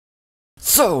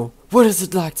So, what is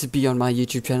it like to be on my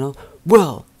YouTube channel?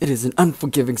 Well, it is an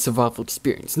unforgiving survival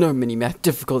experience. No minimap,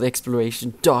 difficult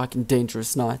exploration, dark and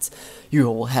dangerous nights. You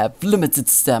will have limited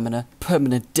stamina,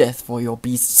 permanent death for your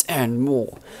beasts, and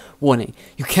more. Warning,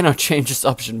 you cannot change this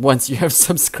option once you have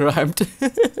subscribed.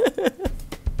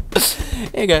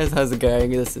 Hey guys, how's it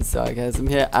going? This is Sarcasm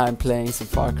here. I'm playing some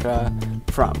Far Cry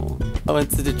Primal. I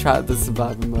wanted to try the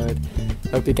survival mode.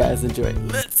 Hope you guys enjoy.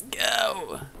 Let's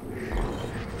go!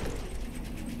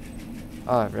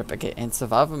 Oh, rip. Okay, in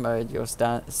survival mode, your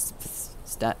stamina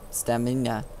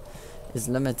is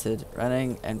limited.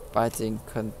 Running and fighting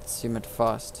consume it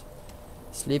fast.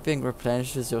 Sleeping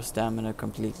replenishes your stamina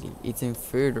completely. Eating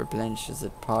food replenishes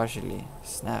it partially.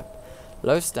 Snap.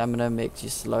 Low stamina makes you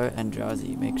slow and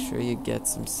drowsy. Make sure you get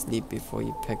some sleep before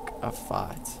you pick a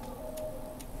fight.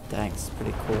 Thanks,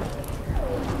 pretty cool.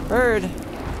 Bird!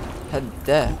 Head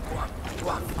there.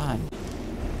 Fine.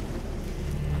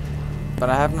 But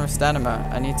I have no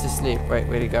stamina. I need to sleep. Wait,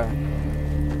 where'd he go?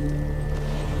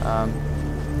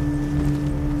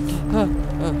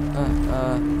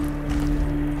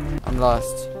 I'm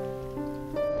lost.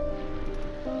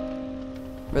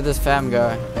 Where'd this fam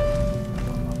go?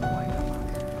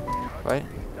 Wait.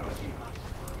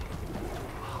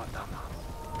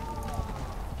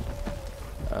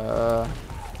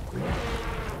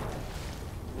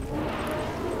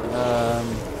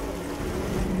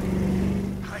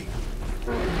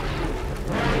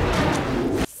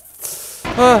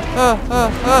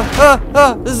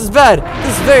 This is bad.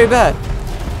 This is very bad.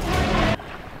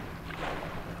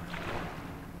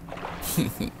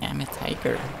 I'm a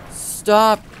tiger.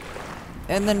 Stop.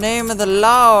 In the name of the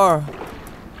law.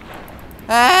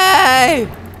 Hey!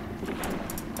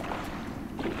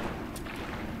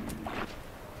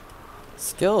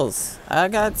 Skills. I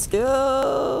got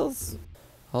skills.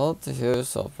 Hold to heal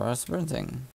yourself while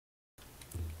sprinting.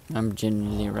 I'm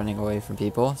genuinely running away from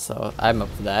people, so I'm up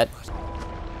for that.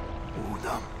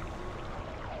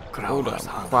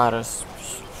 Quadras.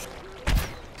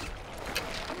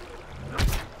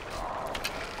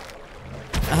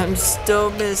 I'm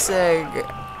still missing.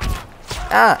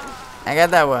 Ah! I got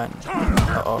that one.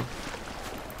 Uh-oh.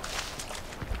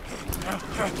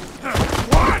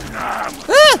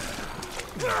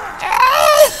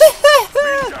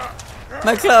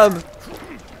 My club!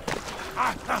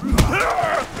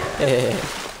 Hey,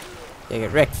 you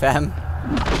get wrecked, fam.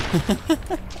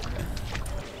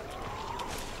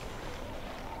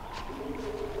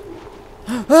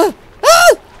 No!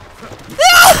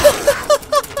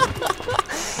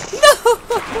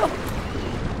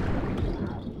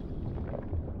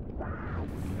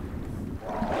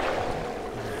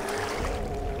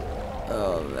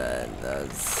 Oh man,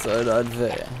 that's so not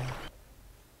fair.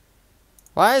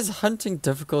 Why is hunting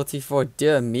difficulty for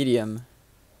deer medium?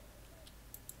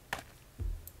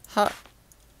 How?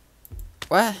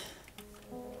 What?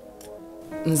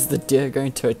 Is the deer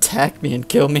going to attack me and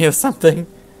kill me or something?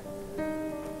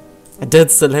 I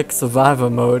did select survivor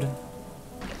mode.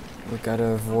 We gotta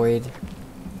avoid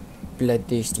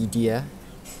bloodthirsty deer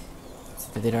so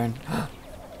that they don't. I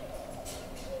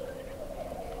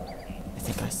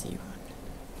think I see one.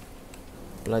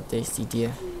 Bloodthirsty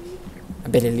deer. I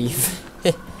better leave.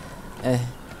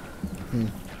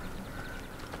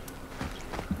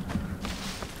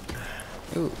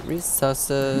 Ooh,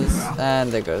 resources.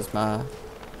 And there goes my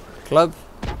club.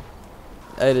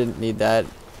 I didn't need that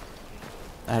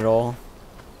at all.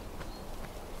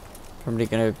 Probably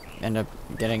gonna end up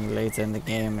getting later in the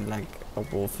game and like a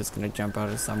wolf is gonna jump out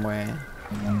of somewhere.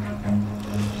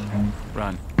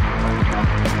 Run.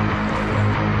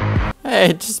 Hey,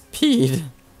 it just peed.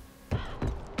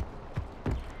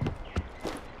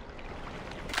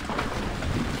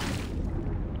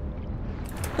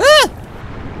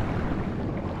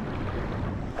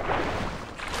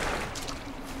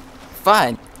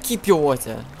 Fine, keep your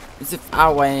water. As if I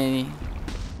want any.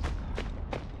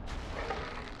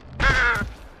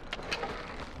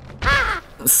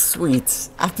 Sweet.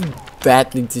 I've been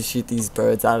battling to shoot these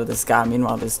birds out of the sky.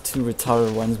 Meanwhile, there's two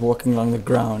retarded ones walking along the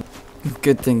ground.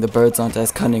 Good thing the birds aren't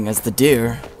as cunning as the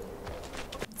deer.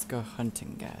 Let's go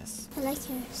hunting, guys. I like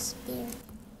your spear.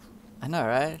 I know,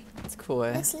 right? It's cool,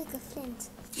 eh? Looks like a flint.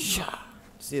 Shah.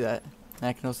 See that? And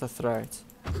I can also throw it.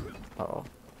 Uh-oh.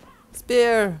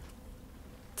 Spear!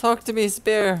 Talk to me,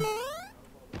 spear!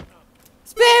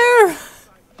 Spear!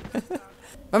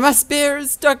 But my spear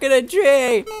is stuck in a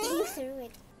tree! You threw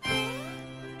it.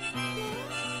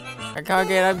 I can't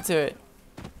get up to it.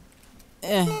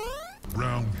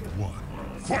 Round one.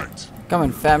 Fight! Come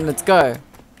on, fam, let's go.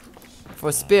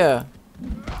 For spear.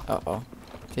 Uh-oh.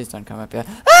 Please don't come up here.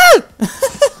 Ah!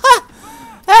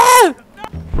 Ah!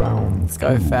 Round Let's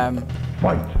go, fam.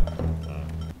 Fight.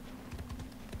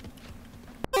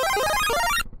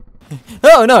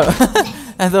 Oh no!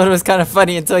 I thought it was kind of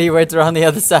funny until you went around the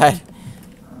other side.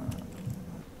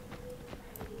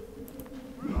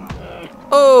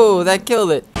 Oh, that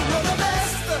killed it.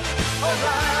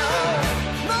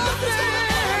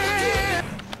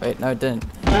 Wait, no, it didn't.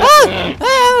 Ah!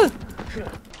 Ah!